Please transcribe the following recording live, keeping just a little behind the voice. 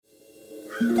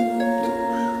Hi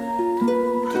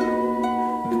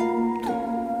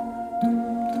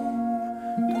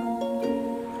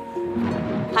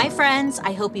friends,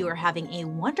 I hope you are having a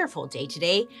wonderful day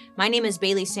today. My name is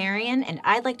Bailey Sarian, and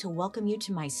I'd like to welcome you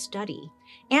to my study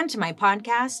and to my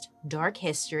podcast, Dark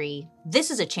History.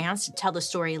 This is a chance to tell the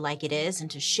story like it is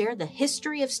and to share the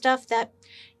history of stuff that,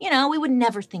 we would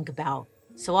never think about.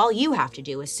 So all you have to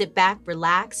do is sit back,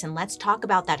 relax, and let's talk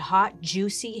about that hot,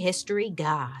 juicy history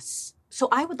goss. So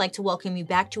I would like to welcome you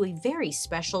back to a very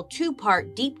special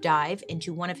 2-part deep dive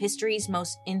into one of history's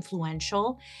most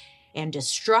influential and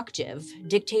destructive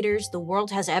dictators the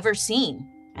world has ever seen.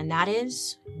 And that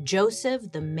is Joseph,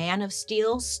 the Man of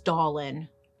Steel, Stalin.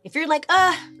 If you're like,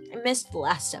 I missed the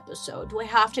last episode. Do I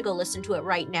have to go listen to it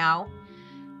right now?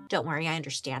 Don't worry, I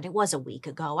understand. It was a week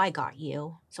ago. I got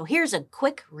you. So here's a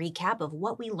quick recap of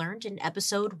what we learned in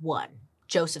episode 1.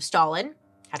 Joseph Stalin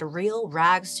had a real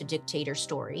rags-to-dictator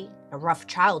story, a rough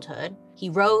childhood. He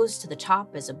rose to the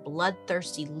top as a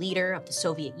bloodthirsty leader of the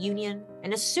Soviet Union,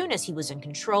 and as soon as he was in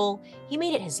control, he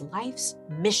made it his life's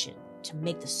mission to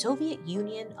make the Soviet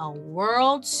Union a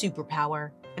world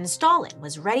superpower. And Stalin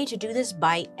was ready to do this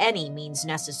by any means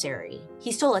necessary.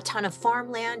 He stole a ton of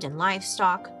farmland and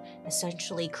livestock,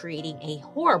 essentially creating a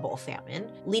horrible famine,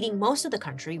 leading most of the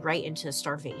country right into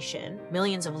starvation.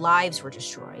 Millions of lives were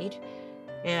destroyed.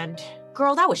 And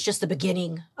girl, that was just the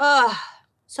beginning.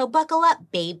 So buckle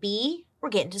up, baby. We're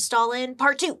getting to Stalin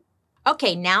Part 2.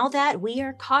 Okay, now that we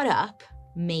are caught up,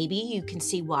 maybe you can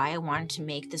see why I wanted to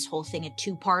make this whole thing a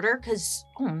 2-parter, because,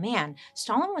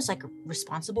 Stalin was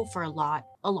responsible for a lot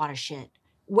of shit.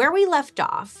 Where we left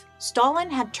off, Stalin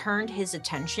had turned his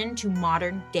attention to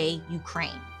modern-day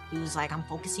Ukraine. He was like, I'm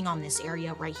focusing on this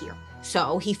area right here.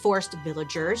 So he forced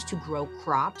villagers to grow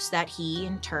crops that he,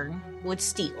 in turn, would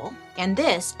steal. And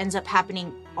this ends up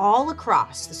happening all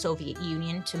across the Soviet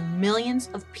Union to millions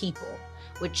of people,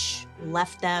 which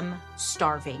left them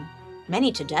starving,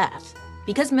 many to death.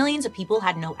 Because millions of people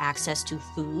had no access to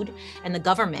food, and the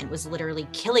government was literally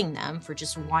killing them for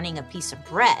just wanting a piece of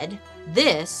bread,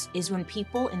 this is when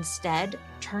people instead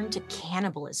turned to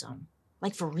cannibalism,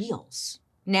 like for reals.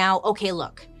 Now, okay,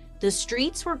 look. The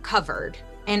streets were covered,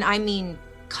 and I mean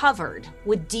covered,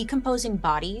 with decomposing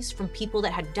bodies from people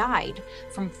that had died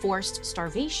from forced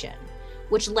starvation,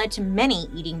 which led to many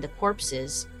eating the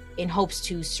corpses in hopes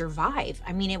to survive.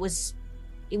 I mean, it was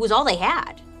all they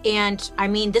had. And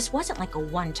this wasn't like a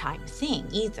one-time thing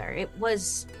either. It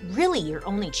was really your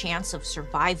only chance of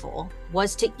survival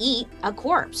was to eat a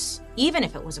corpse, even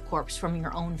if it was a corpse from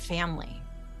your own family.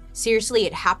 Seriously,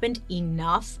 it happened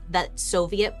enough that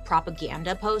Soviet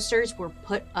propaganda posters were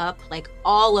put up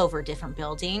all over different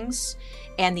buildings.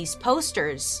 And these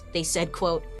posters, they said,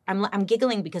 quote, I'm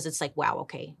giggling because it's wow,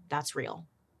 okay, that's real.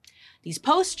 These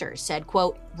posters said,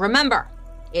 quote, remember,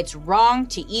 it's wrong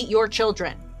to eat your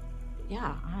children.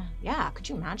 Yeah, could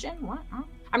you imagine? What?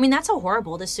 That's how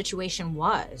horrible this situation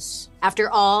was. After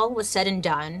all was said and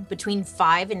done, between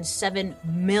 5 and 7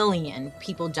 million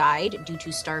people died due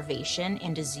to starvation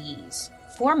and disease.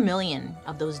 4 million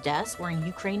of those deaths were in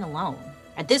Ukraine alone.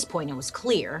 At this point, it was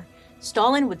clear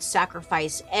Stalin would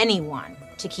sacrifice anyone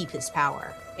to keep his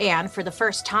power. And for the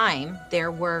first time,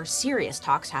 there were serious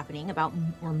talks happening about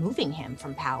removing him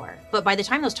from power. But by the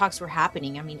time those talks were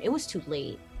happening, it was too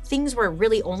late. Things were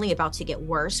really only about to get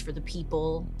worse for the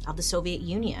people of the Soviet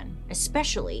Union,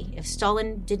 especially if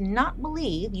Stalin did not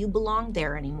believe you belonged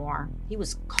there anymore. He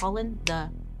was calling the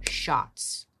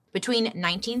shots. Between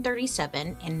 1937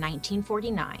 and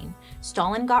 1949,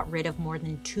 Stalin got rid of more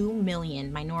than 2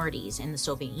 million minorities in the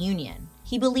Soviet Union.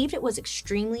 He believed it was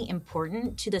extremely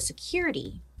important to the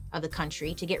security of the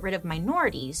country to get rid of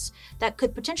minorities that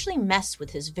could potentially mess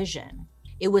with his vision.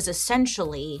 It was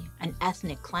essentially an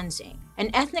ethnic cleansing. An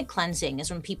ethnic cleansing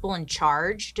is when people in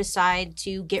charge decide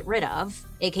to get rid of,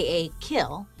 aka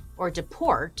kill, or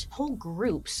deport whole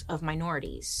groups of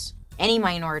minorities. Any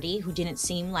minority who didn't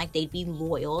seem like they'd be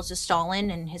loyal to Stalin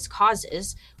and his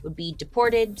causes would be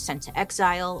deported, sent to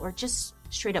exile, or just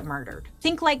straight up murdered.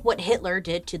 Think like what Hitler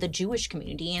did to the Jewish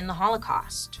community in the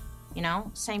Holocaust.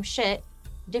 Same shit,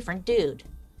 different dude.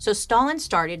 So Stalin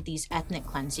started these ethnic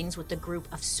cleansings with a group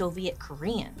of Soviet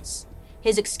Koreans.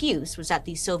 His excuse was that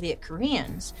these Soviet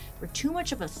Koreans were too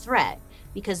much of a threat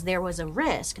because there was a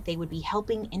risk they would be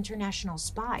helping international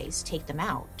spies take them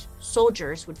out.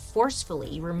 Soldiers would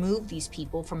forcefully remove these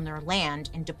people from their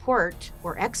land and deport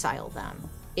or exile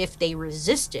them. If they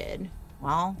resisted,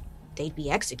 they'd be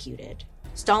executed.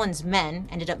 Stalin's men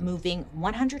ended up moving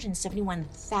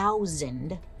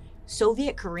 171,000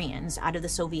 Soviet Koreans out of the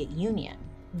Soviet Union.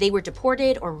 They were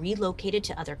deported or relocated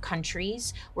to other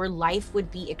countries where life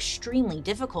would be extremely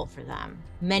difficult for them.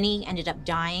 Many ended up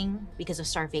dying because of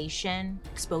starvation,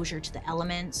 exposure to the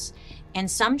elements,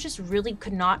 and some just really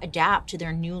could not adapt to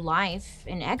their new life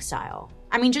in exile.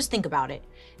 I mean, just think about it.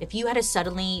 If you had to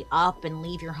suddenly up and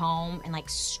leave your home and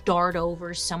start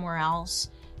over somewhere else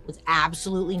with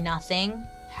absolutely nothing,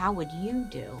 how would you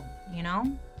do?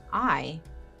 I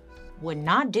would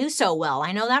not do so well.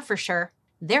 I know that for sure.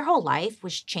 Their whole life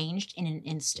was changed in an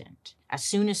instant. As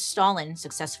soon as Stalin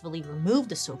successfully removed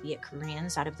the Soviet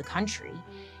Koreans out of the country,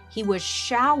 he was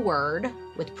showered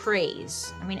with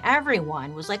praise. I mean,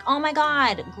 everyone was like, "Oh my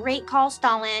God, great call,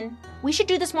 Stalin. We should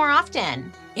do this more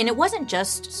often." And it wasn't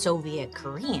just Soviet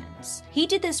Koreans. He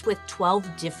did this with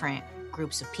 12 different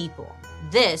groups of people.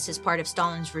 This is part of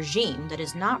Stalin's regime that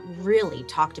is not really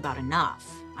talked about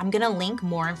enough. I'm going to link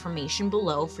more information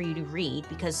below for you to read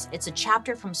because it's a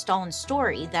chapter from Stalin's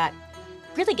story that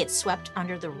really gets swept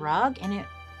under the rug, and it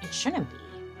shouldn't be.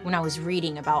 When I was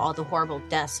reading about all the horrible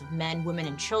deaths of men, women,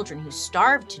 and children who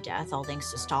starved to death, all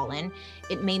thanks to Stalin,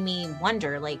 it made me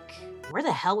wonder, where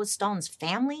the hell was Stalin's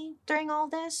family during all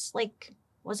this?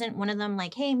 Wasn't one of them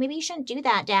hey, maybe you shouldn't do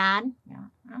that, Dad?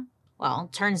 Yeah. Well,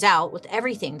 turns out with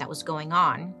everything that was going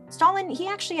on, Stalin, he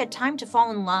actually had time to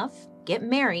fall in love, get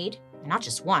married, and not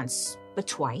just once, but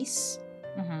twice.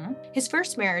 His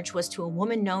first marriage was to a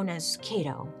woman known as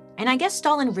Cato. And I guess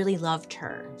Stalin really loved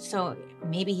her, so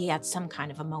maybe he had some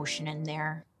kind of emotion in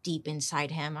there deep inside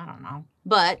him, I don't know.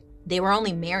 But they were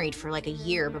only married for a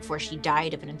year before she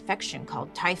died of an infection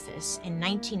called typhus in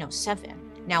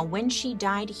 1907. Now, when she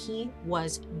died, he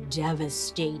was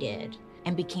devastated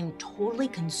and became totally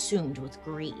consumed with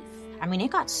grief. I mean,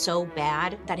 it got so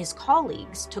bad that his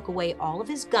colleagues took away all of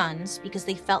his guns because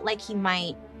they felt like he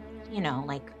might,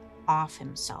 off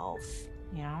himself,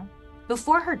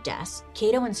 Before her death,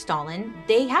 Cato and Stalin,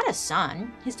 they had a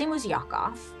son. His name was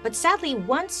Yakov. But sadly,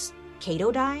 once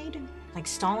Cato died,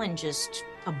 Stalin just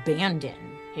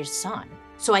abandoned his son.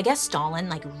 So I guess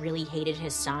Stalin, really hated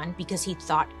his son because he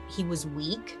thought he was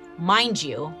weak. Mind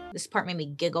you, this part made me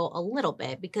giggle a little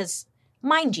bit because,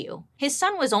 mind you, his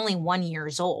son was only 1 year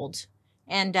old.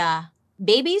 And,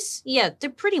 babies, yeah, they're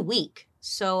pretty weak.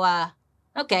 So,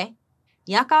 okay.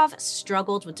 Yakov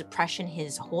struggled with depression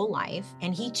his whole life,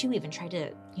 and he too even tried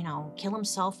to, kill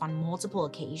himself on multiple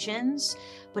occasions,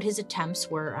 but his attempts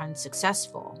were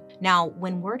unsuccessful. Now,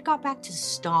 when word got back to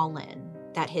Stalin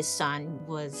that his son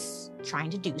was trying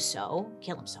to do so,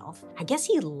 kill himself, I guess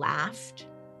he laughed.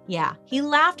 Yeah, he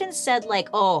laughed and said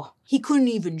oh, he couldn't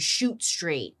even shoot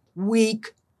straight.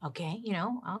 Weak. Okay,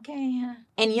 okay.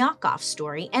 And Yakov's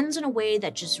story ends in a way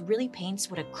that just really paints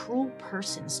what a cruel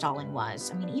person Stalin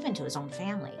was. I mean, even to his own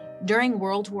family. During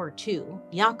World War II,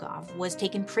 Yakov was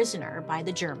taken prisoner by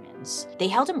the Germans. They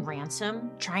held him ransom,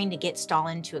 trying to get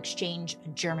Stalin to exchange a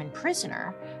German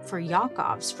prisoner for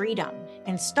Yakov's freedom.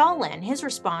 And Stalin, his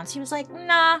response, he was like,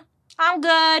 "Nah, I'm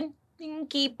good. You can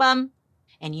keep him."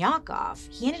 And Yakov,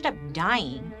 he ended up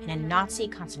dying in a Nazi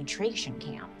concentration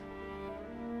camp.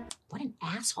 What an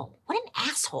asshole. What an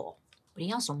asshole. But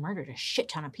he also murdered a shit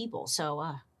ton of people, so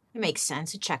it makes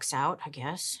sense. It checks out, I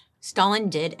guess. Stalin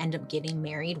did end up getting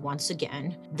married once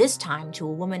again, this time to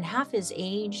a woman half his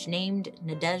age named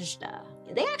Nadezhda.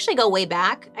 They actually go way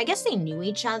back. I guess they knew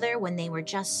each other when they were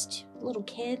just little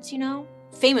kids,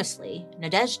 Famously,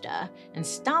 Nadezhda and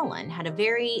Stalin had a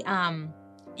very,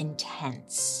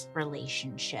 intense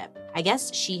relationship. I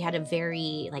guess she had a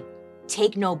very,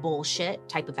 take no bullshit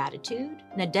type of attitude.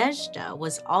 Nadezhda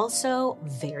was also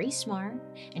very smart,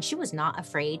 and she was not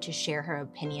afraid to share her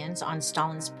opinions on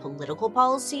Stalin's political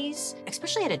policies,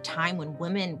 especially at a time when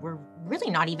women were really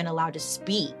not even allowed to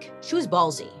speak. She was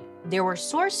ballsy. There were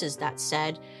sources that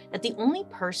said that the only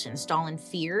person Stalin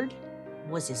feared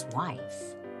was his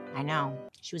wife. I know,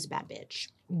 she was a bad bitch.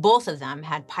 Both of them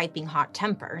had piping hot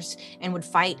tempers and would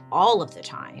fight all of the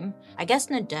time. I guess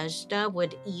Nadezhda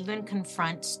would even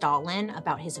confront Stalin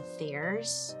about his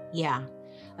affairs. Yeah,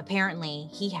 apparently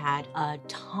he had a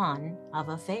ton of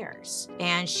affairs.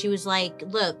 And she was like,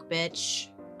 "Look, bitch,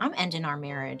 I'm ending our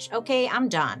marriage. Okay, I'm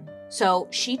done." So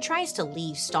she tries to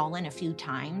leave Stalin a few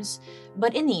times,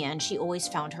 but in the end, she always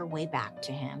found her way back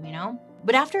to him,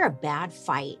 But after a bad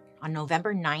fight, on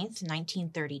November 9th,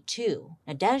 1932,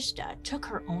 Nadezhda took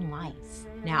her own life.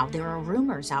 Now, there are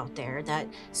rumors out there that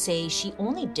say she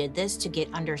only did this to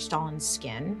get under Stalin's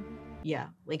skin. Yeah,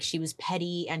 she was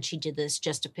petty and she did this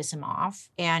just to piss him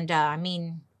off. And,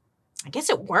 I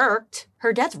guess it worked.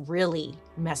 Her death really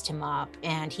messed him up,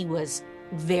 and he was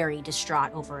very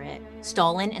distraught over it.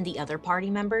 Stalin and the other party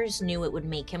members knew it would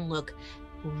make him look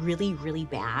really, really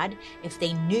bad if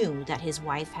they knew that his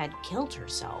wife had killed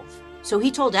herself. So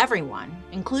he told everyone,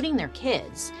 including their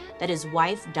kids, that his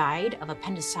wife died of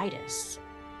appendicitis.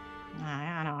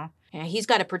 I don't know. Yeah, he's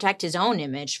got to protect his own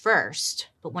image first.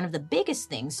 But one of the biggest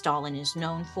things Stalin is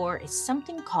known for is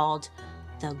something called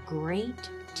the Great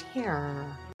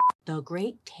Terror. The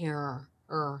Great Terror.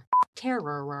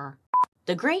 Terror.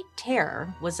 The Great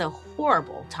Terror was a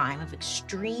horrible time of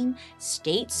extreme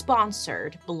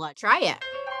state-sponsored blood. Try it.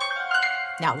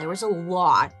 Now, there was a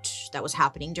lot that was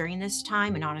happening during this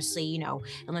time, and honestly,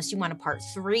 unless you want a part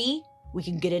 3, we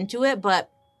can get into it, but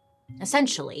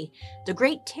essentially, the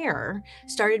Great Terror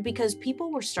started because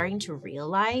people were starting to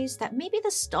realize that maybe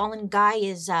the Stalin guy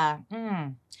is,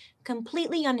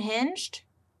 completely unhinged.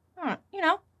 I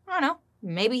don't know.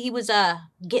 Maybe he was,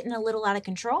 getting a little out of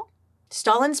control.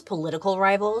 Stalin's political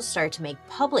rivals started to make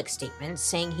public statements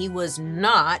saying he was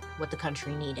not what the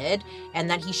country needed and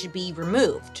that he should be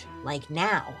removed, like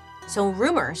now. So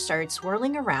rumors started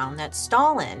swirling around that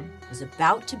Stalin was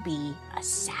about to be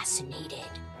assassinated.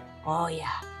 Oh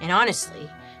yeah. And honestly,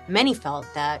 many felt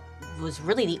that was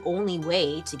really the only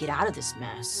way to get out of this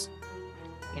mess.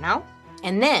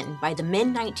 And then, by the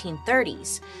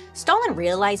mid-1930s, Stalin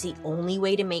realized the only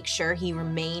way to make sure he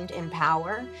remained in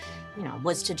power,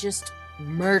 was to just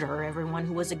murder everyone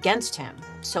who was against him.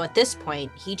 So at this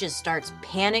point, he just starts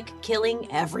panic killing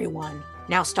everyone.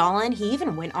 Now, Stalin, he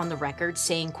even went on the record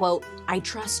saying, quote, "I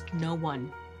trust no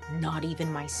one, not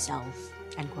even myself,"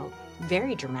 end quote.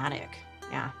 Very dramatic.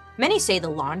 Yeah. Many say the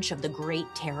launch of the Great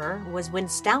Terror was when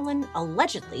Stalin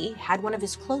allegedly had one of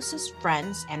his closest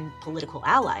friends and political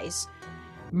allies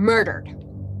murdered.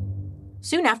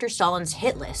 Soon after, Stalin's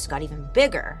hit list got even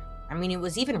bigger. It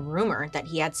was even rumored that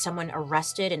he had someone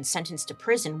arrested and sentenced to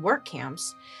prison work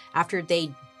camps after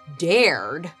they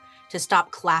dared to stop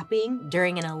clapping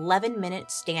during an 11-minute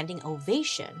standing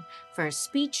ovation for a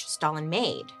speech Stalin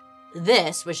made.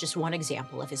 This was just one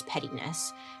example of his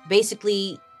pettiness.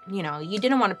 Basically, you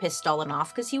didn't want to piss Stalin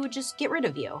off because he would just get rid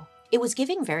of you. It was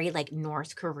giving very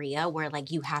North Korea where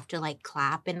you have to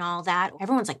clap and all that.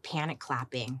 Everyone's panic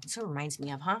clapping. That's what it reminds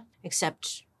me of, huh?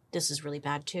 Except this is really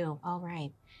bad too. All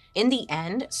right. In the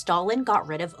end, Stalin got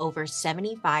rid of over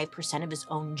 75% of his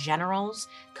own generals,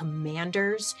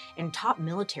 commanders, and top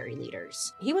military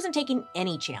leaders. He wasn't taking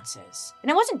any chances.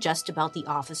 And it wasn't just about the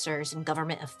officers and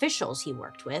government officials he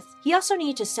worked with. He also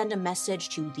needed to send a message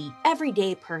to the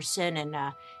everyday person and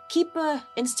keep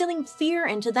instilling fear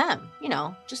into them,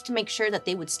 just to make sure that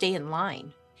they would stay in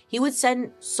line. He would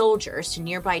send soldiers to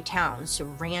nearby towns to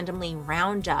randomly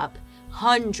round up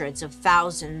hundreds of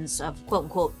thousands of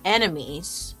quote-unquote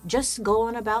enemies just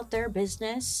going about their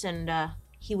business, and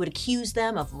he would accuse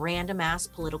them of random-ass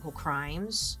political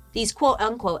crimes. These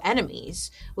quote-unquote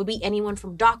enemies would be anyone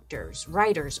from doctors,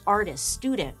 writers, artists,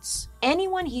 students,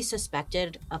 anyone he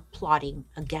suspected of plotting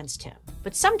against him.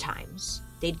 But sometimes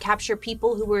they'd capture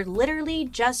people who were literally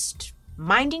just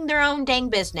minding their own dang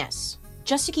business.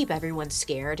 Just to keep everyone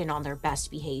scared and on their best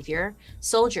behavior,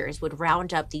 soldiers would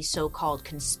round up these so-called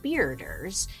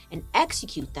conspirators and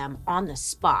execute them on the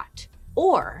spot.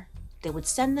 Or they would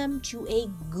send them to a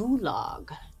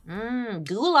gulag.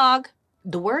 Gulag.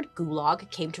 The word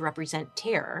gulag came to represent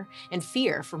terror and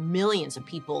fear for millions of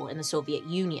people in the Soviet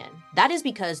Union. That is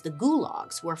because the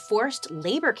gulags were forced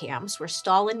labor camps where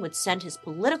Stalin would send his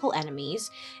political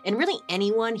enemies and really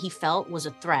anyone he felt was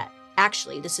a threat.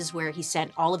 Actually, this is where he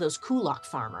sent all of those kulak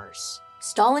farmers.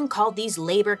 Stalin called these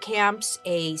labor camps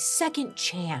a second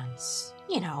chance,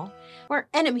 where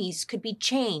enemies could be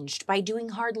changed by doing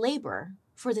hard labor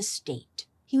for the state.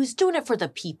 He was doing it for the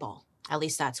people. At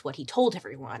least that's what he told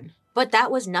everyone. But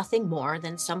that was nothing more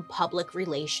than some public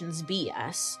relations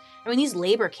BS. These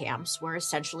labor camps were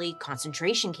essentially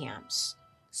concentration camps.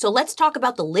 So let's talk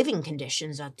about the living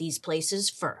conditions at these places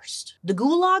first. The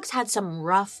gulags had some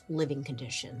rough living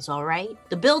conditions, all right?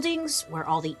 The buildings where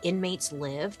all the inmates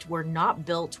lived were not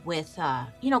built with,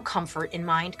 comfort in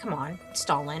mind. Come on,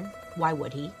 Stalin, why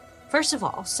would he? First of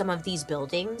all, some of these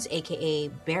buildings, aka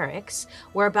barracks,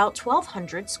 were about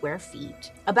 1,200 square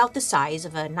feet, about the size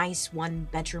of a nice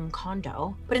one-bedroom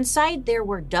condo, but inside there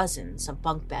were dozens of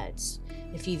bunk beds,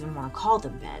 if you even want to call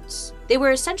them beds. They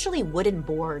were essentially wooden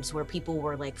boards where people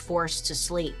were forced to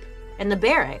sleep. And the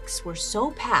barracks were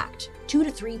so packed, 2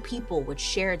 to 3 people would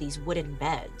share these wooden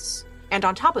beds. And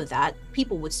on top of that,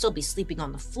 people would still be sleeping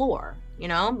on the floor,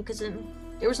 because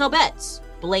there was no beds.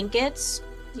 Blankets,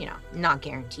 not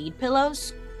guaranteed.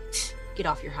 Pillows, get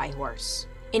off your high horse.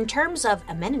 In terms of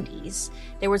amenities,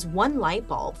 there was one light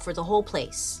bulb for the whole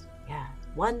place. Yeah,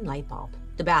 one light bulb.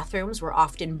 The bathrooms were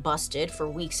often busted for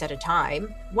weeks at a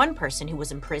time. One person who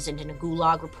was imprisoned in a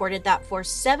gulag reported that for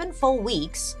 7 full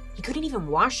weeks, he couldn't even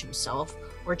wash himself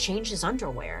or change his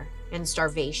underwear. And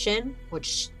starvation,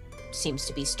 which seems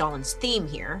to be Stalin's theme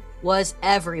here, was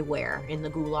everywhere in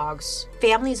the gulags.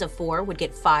 Families of 4 would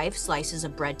get 5 slices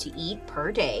of bread to eat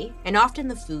per day, and often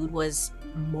the food was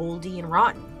moldy and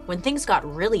rotten. When things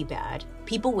got really bad,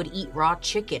 people would eat raw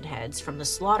chicken heads from the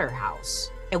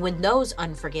slaughterhouse. And when those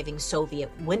unforgiving Soviet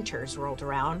winters rolled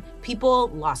around, people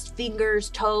lost fingers,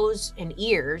 toes, and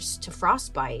ears to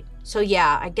frostbite. So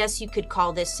yeah, I guess you could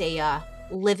call this a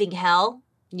living hell.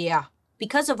 Yeah.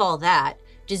 Because of all that,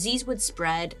 disease would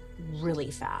spread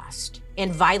really fast.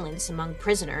 And violence among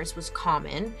prisoners was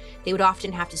common. They would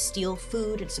often have to steal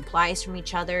food and supplies from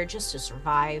each other just to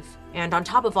survive. And on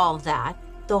top of all of that,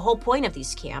 the whole point of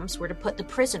these camps were to put the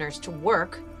prisoners to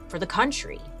work for the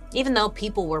country. Even though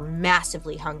people were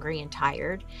massively hungry and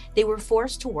tired, they were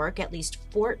forced to work at least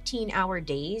 14-hour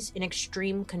days in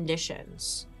extreme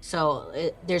conditions.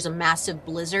 So there's a massive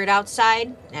blizzard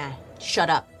outside? Shut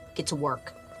up, get to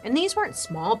work. And these weren't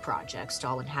small projects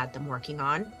Stalin had them working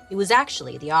on. It was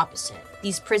actually the opposite.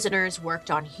 These prisoners worked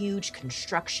on huge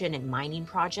construction and mining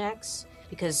projects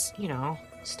because,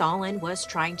 Stalin was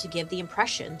trying to give the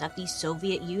impression that the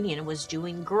Soviet Union was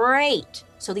doing great.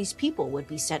 So these people would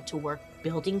be sent to work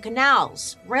building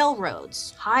canals,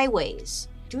 railroads, highways,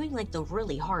 doing the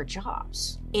really hard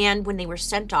jobs. And when they were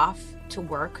sent off to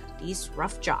work these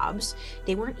rough jobs,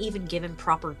 they weren't even given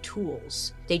proper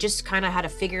tools. They just kind of had to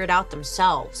figure it out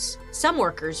themselves. Some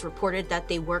workers reported that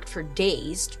they worked for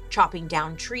days, chopping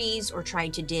down trees or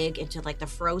trying to dig into the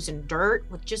frozen dirt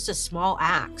with just a small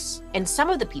axe. And some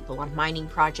of the people on mining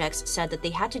projects said that they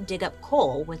had to dig up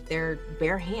coal with their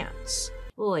bare hands.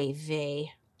 Oy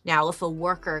vey. Now, if a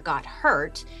worker got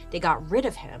hurt, they got rid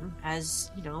of him as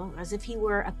if he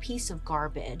were a piece of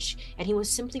garbage, and he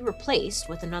was simply replaced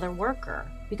with another worker.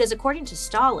 Because according to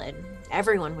Stalin,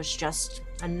 everyone was just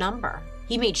a number.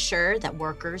 He made sure that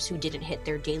workers who didn't hit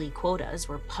their daily quotas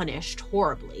were punished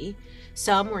horribly.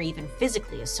 Some were even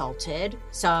physically assaulted.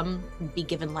 Some would be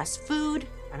given less food,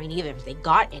 even if they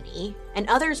got any. And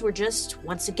others were just,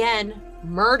 once again,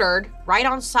 murdered right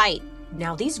on sight.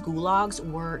 Now, these gulags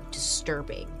were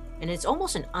disturbing, and it's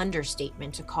almost an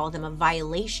understatement to call them a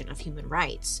violation of human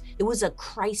rights. It was a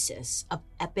crisis of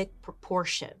epic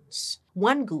proportions.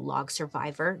 One gulag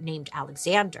survivor, named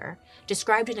Alexander,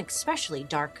 described an especially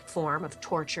dark form of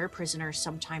torture prisoners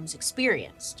sometimes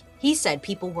experienced. He said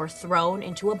people were thrown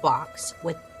into a box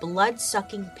with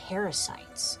blood-sucking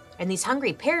parasites. And these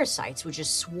hungry parasites would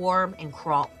just swarm and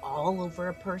crawl all over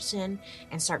a person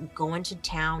and start going to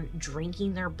town,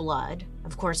 drinking their blood.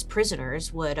 Of course,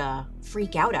 prisoners would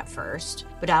freak out at first,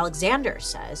 but Alexander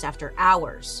says after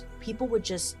hours, people would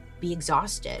just be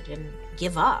exhausted and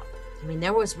give up.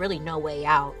 There was really no way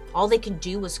out. All they could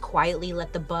do was quietly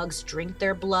let the bugs drink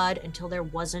their blood until there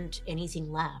wasn't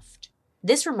anything left.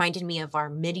 This reminded me of our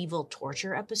medieval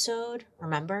torture episode,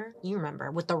 remember? You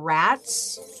remember, with the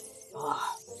rats?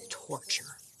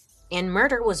 Torture. And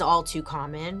murder was all too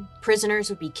common. Prisoners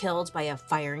would be killed by a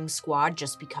firing squad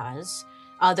just because.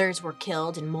 Others were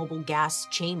killed in mobile gas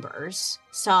chambers.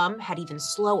 Some had even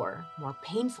slower, more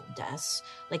painful deaths,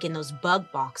 like in those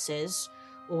bug boxes,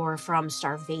 or from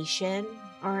starvation,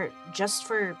 or just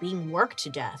for being worked to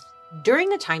death. During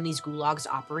the time these gulags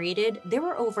operated, there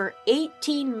were over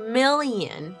 18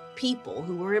 million people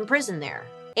who were imprisoned there.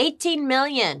 18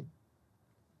 million!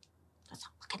 That's a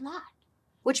fucking lot.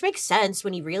 Which makes sense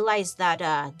when you realize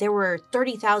that there were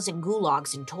 30,000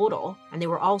 gulags in total, and they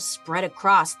were all spread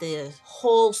across the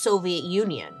whole Soviet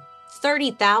Union.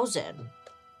 30,000.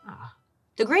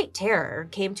 The Great Terror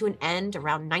came to an end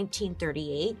around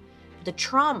 1938. The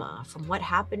trauma from what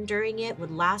happened during it would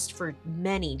last for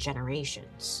many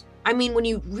generations. When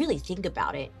you really think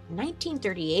about it,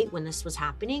 1938, when this was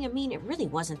happening, it really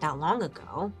wasn't that long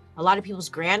ago. A lot of people's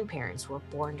grandparents were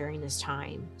born during this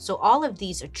time. So all of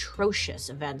these atrocious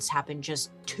events happened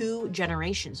just 2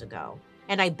 generations ago.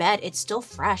 And I bet it's still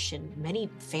fresh in many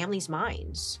families'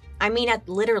 minds. At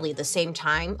literally the same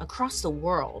time, across the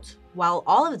world, while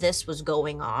all of this was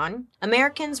going on,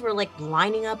 Americans were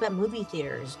lining up at movie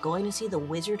theaters, going to see The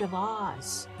Wizard of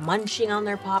Oz, munching on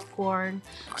their popcorn,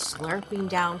 slurping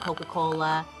down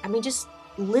Coca-Cola. Just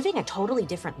living a totally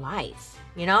different life,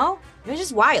 It was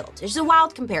just wild. It's just a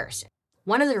wild comparison.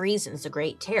 One of the reasons the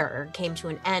Great Terror came to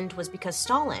an end was because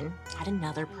Stalin had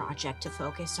another project to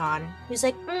focus on. He was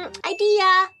like,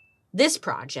 idea. This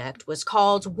project was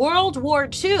called World War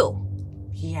II.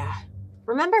 Yeah,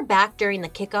 Remember back during the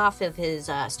kickoff of his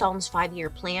Stalin's 5-year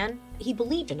plan? He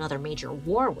believed another major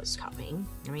war was coming.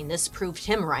 I mean, this proved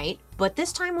him right. But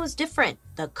this time was different.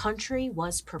 The country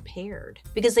was prepared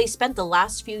because they spent the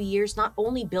last few years not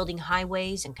only building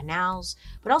highways and canals,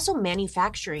 but also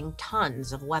manufacturing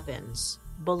tons of weapons.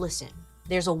 But listen,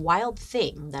 there's a wild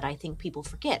thing that I think people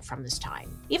forget from this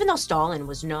time. Even though Stalin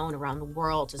was known around the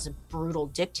world as a brutal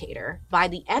dictator, by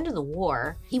the end of the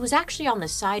war, he was actually on the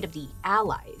side of the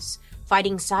Allies,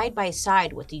 fighting side by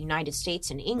side with the United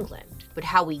States and England. But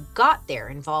how we got there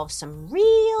involves some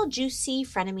real juicy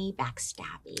frenemy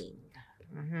backstabbing.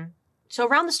 So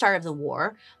around the start of the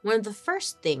war, one of the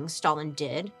first things Stalin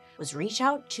did was reach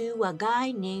out to a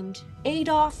guy named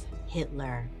Adolf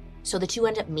Hitler. So the two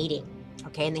end up meeting,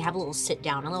 okay, and they have a little sit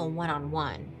down, a little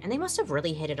one-on-one. And they must have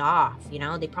really hit it off, you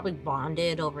know? They probably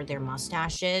bonded over their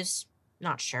mustaches.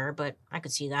 Not sure, but I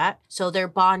could see that. So they're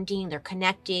bonding, they're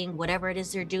connecting, whatever it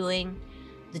is they're doing.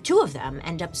 The two of them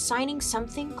end up signing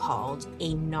something called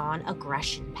a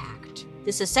non-aggression pact.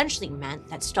 This essentially meant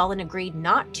that Stalin agreed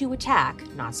not to attack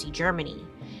Nazi Germany,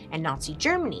 and Nazi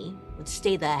Germany would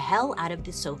stay the hell out of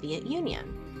the Soviet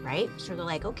Union, right? So they're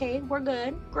like, okay, we're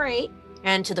good, great.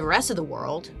 And to the rest of the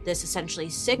world, this essentially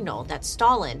signaled that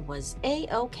Stalin was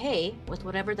A-okay with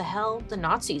whatever the hell the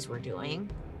Nazis were doing,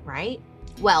 right?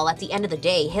 Well, at the end of the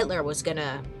day, Hitler was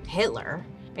gonna Hitler.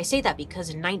 I say that because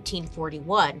in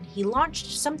 1941, he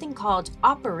launched something called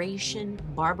Operation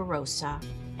Barbarossa.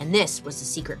 And this was the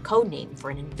secret code name for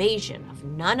an invasion of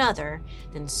none other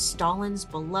than Stalin's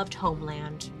beloved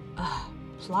homeland.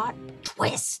 Plot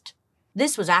twist.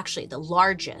 This was actually the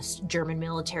largest German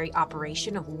military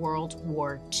operation of World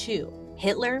War II.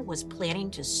 Hitler was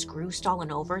planning to screw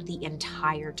Stalin over the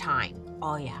entire time.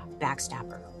 Oh yeah,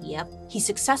 backstabber. Yep. He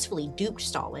successfully duped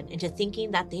Stalin into thinking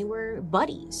that they were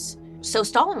buddies. So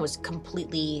Stalin was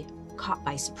completely caught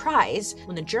by surprise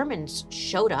when the Germans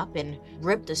showed up and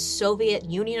ripped the Soviet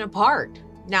Union apart.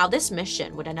 Now, this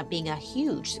mission would end up being a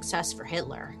huge success for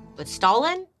Hitler. But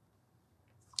Stalin?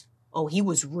 Oh, he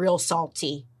was real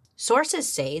salty.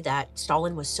 Sources say that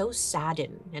Stalin was so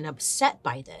saddened and upset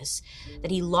by this that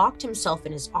he locked himself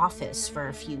in his office for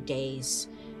a few days.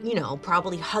 You know,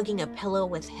 probably hugging a pillow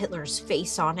with Hitler's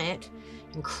face on it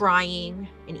and crying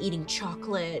and eating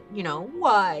chocolate. You know,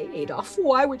 why, Adolf?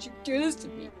 Why would you do this to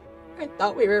me? I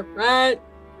thought we were friends.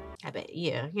 I bet,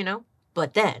 yeah, you know.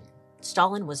 But then,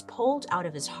 Stalin was pulled out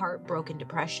of his heartbroken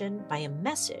depression by a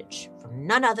message from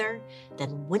none other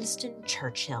than Winston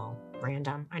Churchill.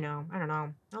 Random, I know, I don't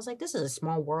know. I was like, this is a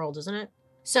small world, isn't it?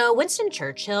 So Winston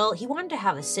Churchill, he wanted to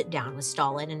have a sit down with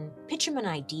Stalin and pitch him an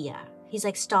idea. He's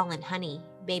like, Stalin, honey,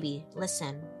 baby,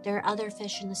 listen, there are other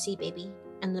fish in the sea, baby.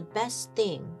 And the best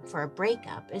thing for a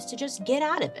breakup is to just get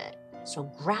out of it. So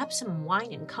grab some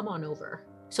wine and come on over.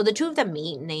 So the two of them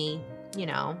meet and they, you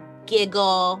know,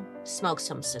 giggle, smoke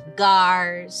some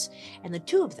cigars, and the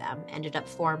two of them ended up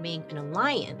forming an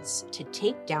alliance to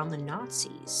take down the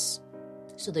Nazis.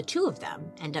 So the two of them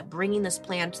end up bringing this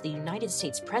plan to the United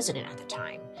States president at the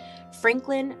time,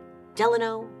 Franklin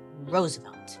Delano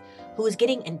Roosevelt, who was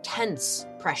getting intense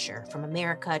pressure from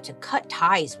America to cut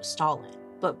ties with Stalin.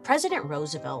 But President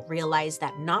Roosevelt realized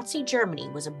that Nazi Germany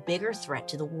was a bigger threat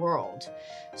to the world.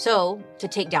 So, to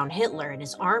take down Hitler and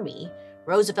his army,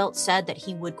 Roosevelt said that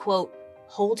he would, quote,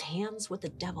 hold hands with the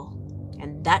devil.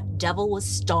 And that devil was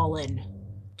Stalin.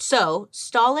 So,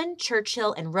 Stalin,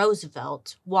 Churchill, and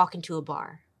Roosevelt walk into a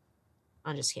bar.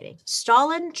 I'm just kidding.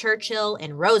 Stalin, Churchill,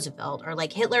 and Roosevelt are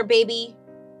like, Hitler, baby,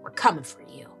 we're coming for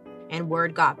you. And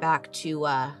word got back to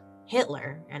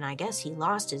Hitler, and I guess he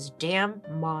lost his damn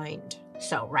mind.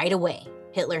 So right away,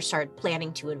 Hitler started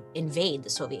planning to invade the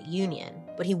Soviet Union,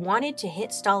 but he wanted to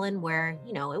hit Stalin where,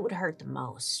 you know, it would hurt the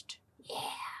most. Yeah.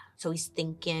 So he's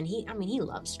thinking, he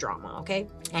loves drama, okay?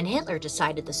 And Hitler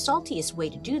decided the saltiest way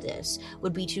to do this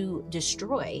would be to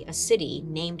destroy a city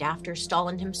named after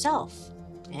Stalin himself.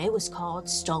 And it was called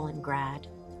Stalingrad.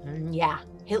 Yeah,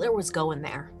 Hitler was going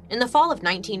there. In the fall of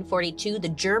 1942, the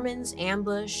Germans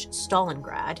ambushed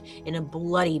Stalingrad in a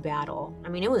bloody battle. I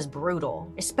mean, it was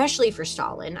brutal, especially for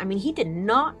Stalin. I mean, he did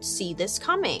not see this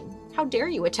coming. How dare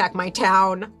you attack my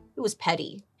town? It was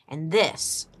petty. And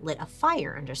this lit a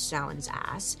fire under Stalin's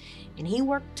ass, and he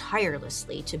worked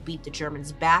tirelessly to beat the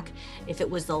Germans back if it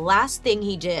was the last thing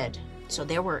he did. So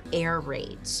there were air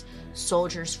raids,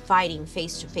 soldiers fighting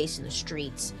face to face in the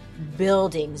streets,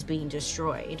 buildings being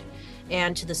destroyed.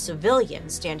 And to the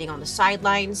civilians standing on the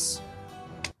sidelines,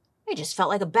 it just felt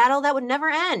like a battle that would never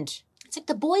end. It's like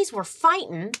the boys were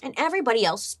fighting and everybody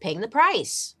else was paying the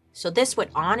price. So this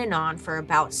went on and on for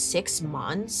about 6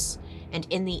 months. And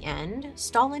in the end,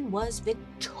 Stalin was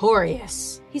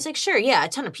victorious. He's like, sure, yeah, a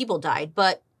ton of people died,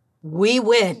 but we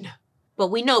win. But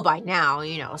we know by now,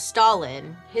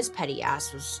 Stalin, his petty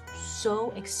ass was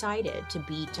so excited to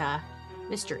beat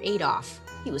Mr. Adolf.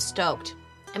 He was stoked.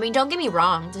 I mean, don't get me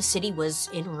wrong, the city was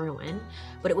in ruin,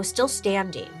 but it was still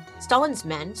standing. Stalin's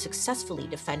men successfully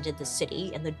defended the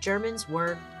city, and the Germans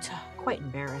were quite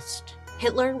embarrassed.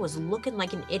 Hitler was looking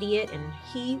like an idiot, and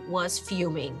he was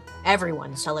fuming.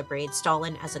 Everyone celebrated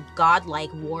Stalin as a godlike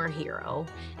war hero,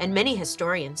 and many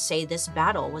historians say this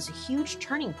battle was a huge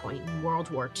turning point in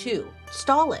World War II.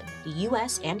 Stalin, the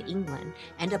US, and England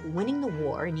end up winning the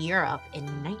war in Europe in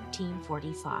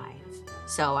 1945.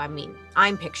 So,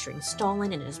 I'm picturing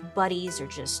Stalin and his buddies are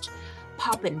just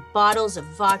popping bottles of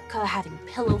vodka, having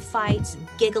pillow fights, and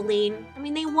giggling.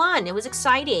 They won. It was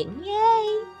exciting.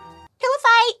 Yay! Pillow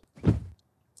fight!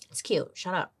 It's cute.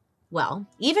 Shut up. Well,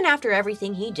 even after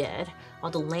everything he did, all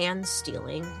the land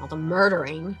stealing, all the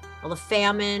murdering, all the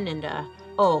famine, and,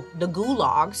 the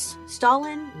gulags,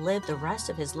 Stalin lived the rest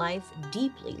of his life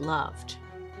deeply loved.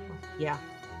 Yeah.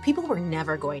 People were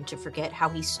never going to forget how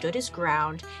he stood his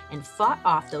ground and fought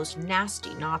off those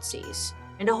nasty Nazis.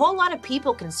 And a whole lot of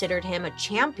people considered him a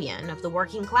champion of the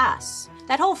working class.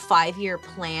 That whole 5-year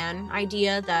plan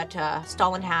idea that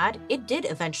Stalin had, it did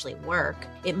eventually work.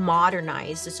 It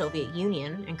modernized the Soviet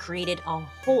Union and created a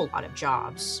whole lot of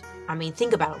jobs.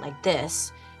 Think about it like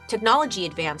this. Technology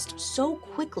advanced so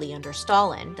quickly under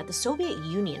Stalin that the Soviet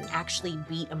Union actually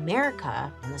beat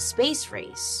America in the space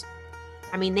race.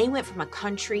 They went from a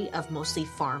country of mostly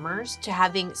farmers to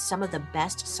having some of the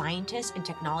best scientists and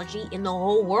technology in the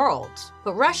whole world.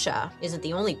 But Russia isn't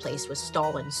the only place where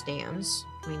Stalin stands.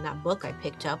 That book I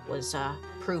picked up was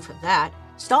proof of that.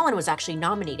 Stalin was actually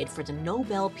nominated for the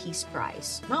Nobel Peace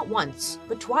Prize, not once,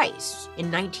 but twice,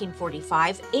 in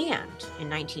 1945 and in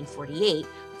 1948,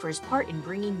 for his part in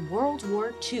bringing World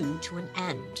War II to an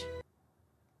end.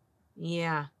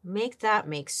 Yeah, make that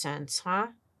make sense, huh?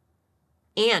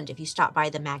 And if you stop by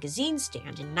the magazine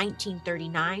stand in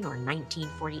 1939 or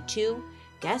 1942,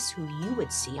 guess who you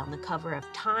would see on the cover of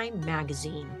Time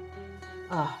magazine?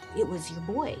 It was your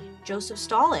boy, Joseph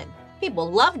Stalin.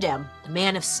 People loved him. The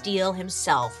man of steel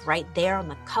himself, right there on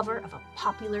the cover of a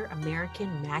popular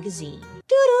American magazine.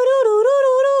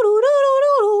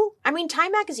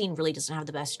 Time magazine really doesn't have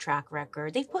the best track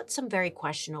record. They've put some very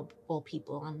questionable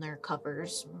people on their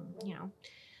covers,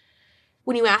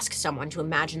 When you ask someone to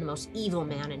imagine the most evil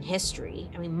man in history,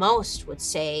 most would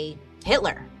say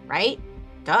Hitler, right?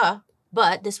 Duh.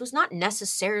 But this was not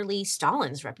necessarily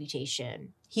Stalin's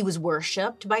reputation. He was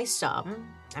worshipped by some.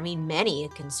 Many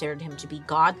considered him to be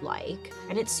godlike.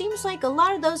 And it seems like a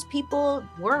lot of those people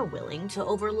were willing to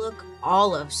overlook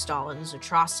all of Stalin's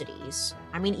atrocities.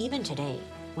 Even today,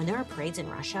 when there are parades in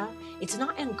Russia, it's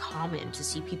not uncommon to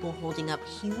see people holding up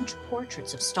huge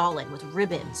portraits of Stalin with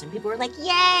ribbons, and people are like,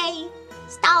 yay,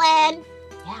 Stalin!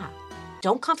 Yeah,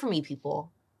 don't come for me,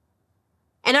 people.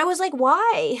 And I was like,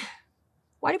 why?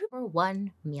 Why do people want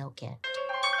one meal kit?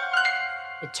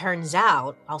 It turns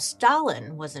out, while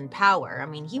Stalin was in power,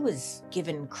 he was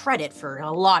given credit for a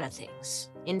lot of things.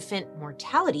 Infant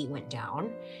mortality went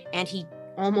down, and he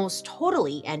almost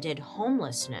totally ended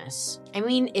homelessness.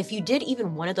 If you did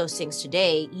even one of those things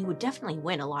today, you would definitely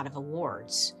win a lot of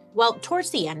awards. Well,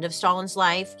 towards the end of Stalin's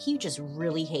life, he just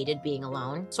really hated being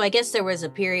alone. So I guess there was a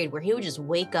period where he would just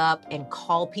wake up and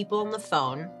call people on the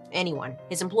phone, anyone,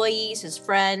 his employees, his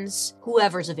friends,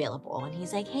 whoever's available. And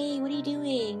he's like, hey, what are you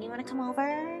doing? You want to come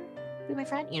over? Be my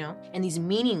friend, And these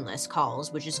meaningless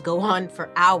calls would just go on for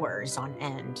hours on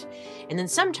end. And then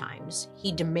sometimes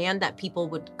he'd demand that people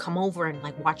would come over and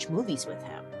watch movies with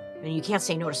him. You can't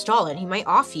say no to Stalin. He might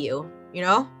off you,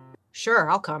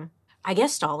 Sure, I'll come. I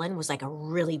guess Stalin was a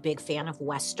really big fan of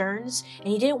Westerns, and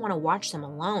he didn't want to watch them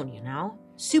alone,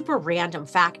 Super random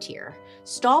fact here.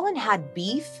 Stalin had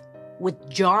beef with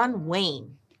John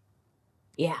Wayne.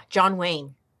 Yeah, John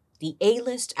Wayne, the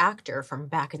A-list actor from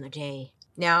back in the day.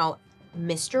 Now,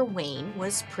 Mr. Wayne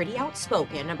was pretty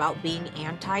outspoken about being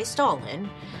anti-Stalin,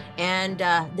 and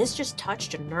this just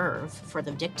touched a nerve for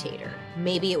the dictator.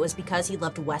 Maybe it was because he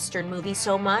loved Western movies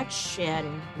so much,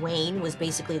 and Wayne was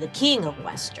basically the king of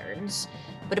Westerns.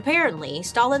 But apparently,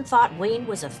 Stalin thought Wayne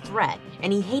was a threat,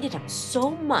 and he hated him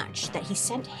so much that he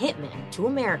sent hitmen to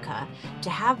America to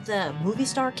have the movie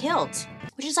star killed.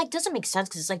 Which is doesn't make sense,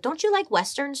 because it's don't you like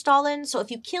Westerns, Stalin? So if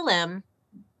you kill him,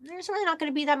 there's really not going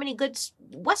to be that many good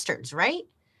Westerns, right?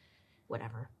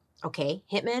 Whatever. Okay,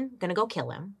 hitman, gonna go kill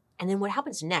him. And then what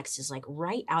happens next is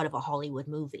right out of a Hollywood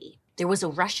movie. There was a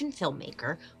Russian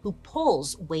filmmaker who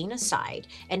pulls Wayne aside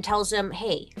and tells him,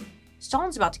 hey,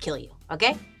 Stalin's about to kill you,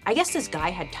 okay? I guess this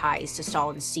guy had ties to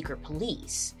Stalin's secret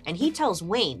police, and he tells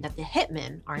Wayne that the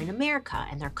hitmen are in America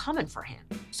and they're coming for him.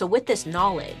 So with this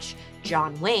knowledge,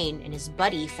 John Wayne and his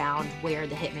buddy found where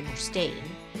the hitmen were staying.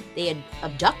 They had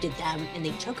abducted them and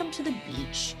they took them to the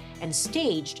beach and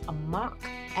staged a mock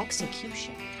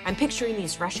execution. I'm picturing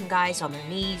these Russian guys on their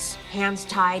knees, hands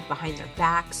tied behind their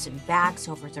backs and bags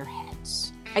over their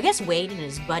heads. I guess Wade and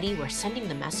his buddy were sending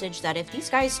the message that if these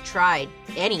guys tried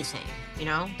anything,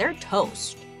 they're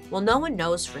toast. Well, no one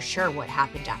knows for sure what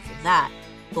happened after that,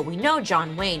 but we know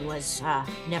John Wayne was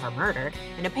never murdered,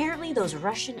 and apparently those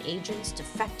Russian agents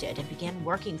defected and began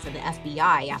working for the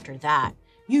FBI after that.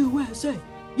 USA!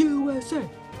 USA!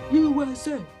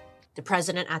 USA! The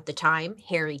president at the time,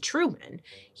 Harry Truman,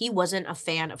 he wasn't a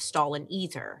fan of Stalin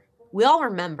either. We all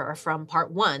remember from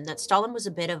part 1 that Stalin was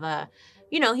a bit of a,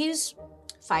 he's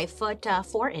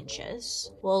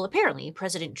 5'4". Well, apparently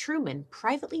President Truman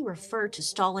privately referred to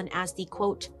Stalin as the,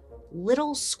 quote,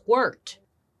 little squirt.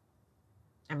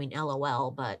 I mean,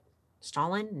 LOL, but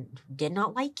Stalin did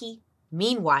not like ye.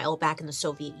 Meanwhile, back in the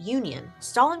Soviet Union,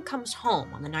 Stalin comes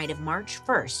home on the night of March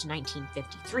 1st,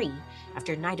 1953,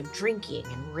 after a night of drinking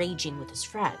and raging with his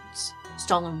friends.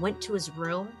 Stalin went to his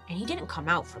room, and he didn't come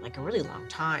out for a really long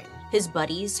time. His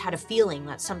buddies had a feeling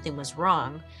that something was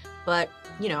wrong, but,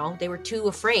 they were too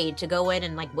afraid to go in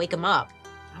and, wake him up.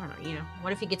 I don't know,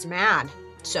 what if he gets mad?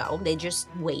 So they just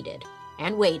waited,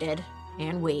 and waited,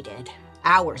 and waited.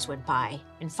 Hours went by,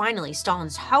 and finally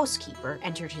Stalin's housekeeper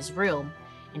entered his room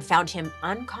and found him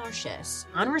unconscious,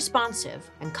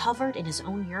 unresponsive, and covered in his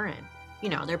own urine.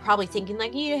 They're probably thinking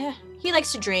yeah, he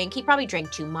likes to drink, he probably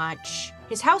drank too much.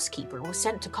 His housekeeper was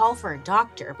sent to call for a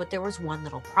doctor, but there was one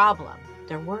little problem.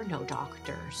 There were no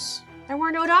doctors.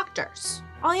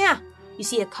 Oh yeah. You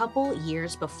see, a couple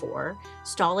years before,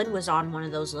 Stalin was on one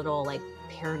of those little,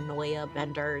 paranoia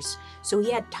benders, so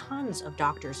he had tons of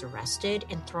doctors arrested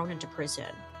and thrown into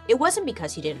prison. It wasn't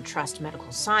because he didn't trust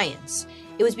medical science.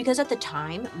 It was because at the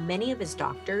time, many of his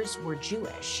doctors were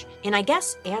Jewish. And I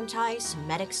guess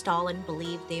anti-Semitic Stalin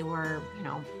believed they were,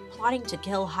 plotting to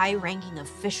kill high-ranking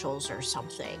officials or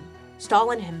something.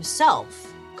 Stalin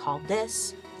himself called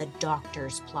this the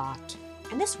doctor's plot.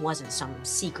 And this wasn't some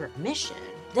secret mission.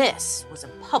 This was a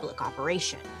public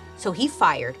operation. So he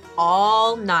fired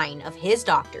all 9 of his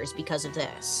doctors because of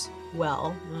this.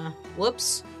 Well,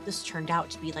 whoops. This turned out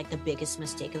to be the biggest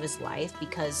mistake of his life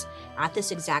because at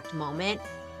this exact moment,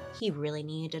 he really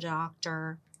needed a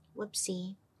doctor.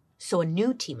 Whoopsie. So a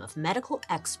new team of medical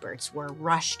experts were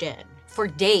rushed in. For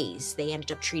days, they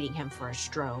ended up treating him for a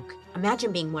stroke.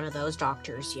 Imagine being one of those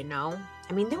doctors,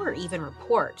 I mean, there were even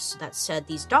reports that said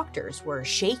these doctors were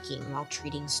shaking while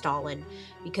treating Stalin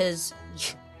because,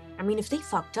 if they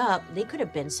fucked up, they could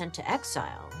have been sent to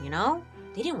exile,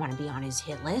 They didn't want to be on his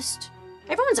hit list.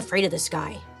 Everyone's afraid of this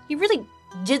guy. He really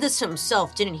did this to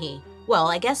himself, didn't he? Well,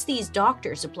 I guess these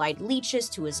doctors applied leeches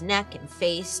to his neck and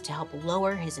face to help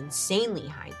lower his insanely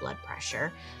high blood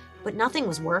pressure, but nothing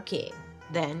was working.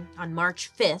 Then, on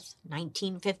March 5th,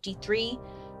 1953,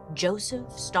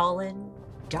 Joseph Stalin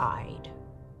died.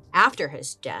 After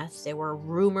his death, there were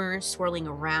rumors swirling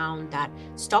around that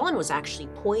Stalin was actually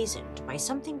poisoned by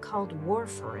something called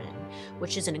warfarin,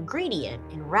 which is an ingredient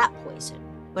in rat poison,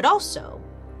 but also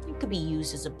it could be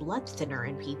used as a blood thinner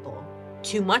in people.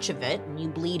 Too much of it and you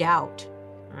bleed out.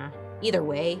 Either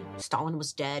way, Stalin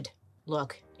was dead.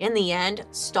 Look, in the end,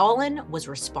 Stalin was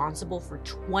responsible for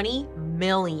 20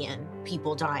 million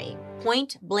people dying.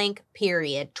 Point blank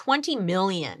period. 20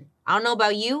 million. I don't know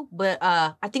about you, but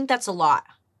I think that's a lot.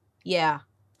 Yeah,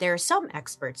 there are some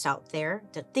experts out there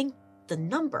that think the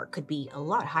number could be a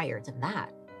lot higher than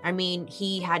that. I mean,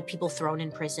 he had people thrown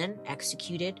in prison,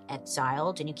 executed,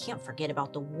 exiled, and you can't forget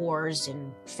about the wars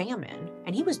and famine.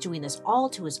 And he was doing this all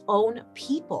to his own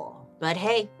people. But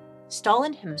hey,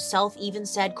 Stalin himself even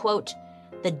said, quote,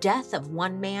 "The death of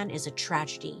one man is a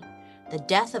tragedy. The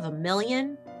death of a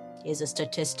million is a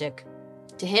statistic."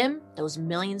 To him, those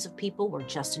millions of people were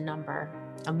just a number,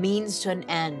 a means to an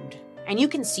end. And you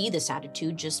can see this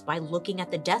attitude just by looking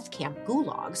at the death camp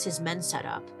gulags his men set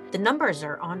up. The numbers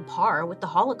are on par with the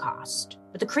Holocaust.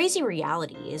 But the crazy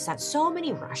reality is that so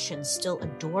many Russians still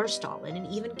adore Stalin and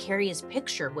even carry his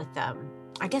picture with them.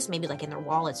 I guess maybe in their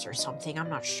wallets or something, I'm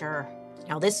not sure.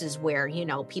 Now this is where,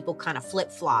 people kind of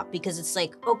flip-flop because it's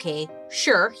okay,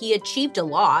 sure, he achieved a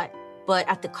lot, but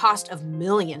at the cost of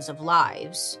millions of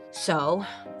lives. So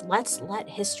let's let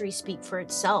history speak for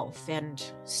itself, and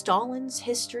Stalin's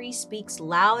history speaks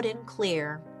loud and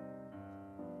clear.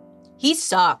 He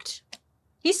sucked.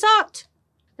 He sucked.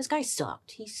 This guy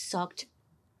sucked. He sucked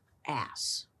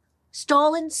ass.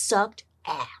 Stalin sucked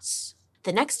ass.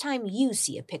 The next time you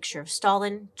see a picture of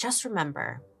Stalin, just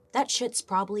remember, that shit's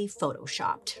probably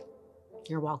photoshopped.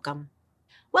 You're welcome.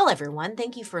 Well, everyone,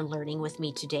 thank you for learning with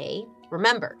me today.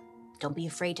 Remember, don't be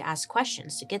afraid to ask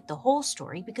questions to get the whole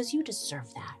story because you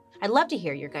deserve that. I'd love to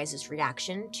hear your guys'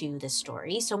 reaction to this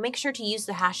story, so make sure to use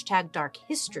the hashtag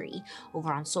 #DarkHistory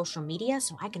over on social media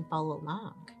so I can follow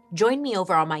along. Join me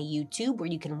over on my YouTube where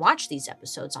you can watch these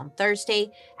episodes on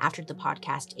Thursday after the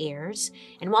podcast airs.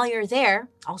 And while you're there,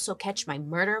 also catch my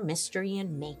murder, mystery,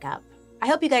 and makeup. I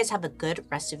hope you guys have a good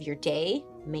rest of your day,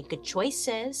 make good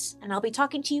choices, and I'll be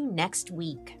talking to you next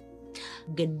week.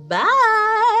 Goodbye!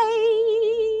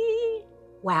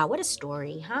 Wow, what a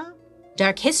story, huh?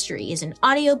 Dark History is an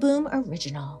Audio Boom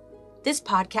original. This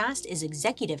podcast is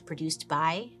executive produced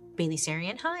by Bailey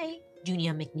Sarian,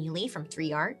 Junia McNeely from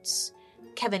 3 Arts,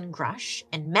 Kevin Grush,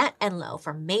 and Matt Enlow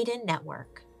from Maiden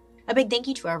Network. A big thank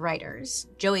you to our writers,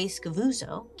 Joey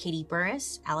Scavuzzo, Katie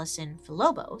Burris, Allison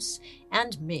Philobos,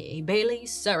 and me, Bailey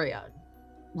Sarian.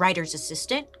 Writer's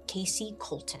assistant, Casey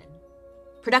Colton.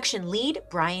 Production lead,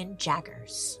 Brian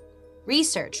Jaggers.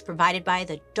 Research provided by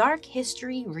the Dark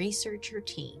History Researcher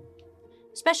team.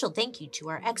 Special thank you to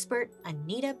our expert,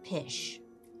 Anita Pish.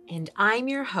 And I'm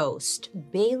your host,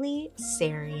 Bailey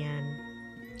Sarian.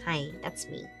 Hi, that's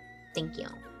me. Thank you.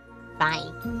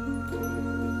 Bye.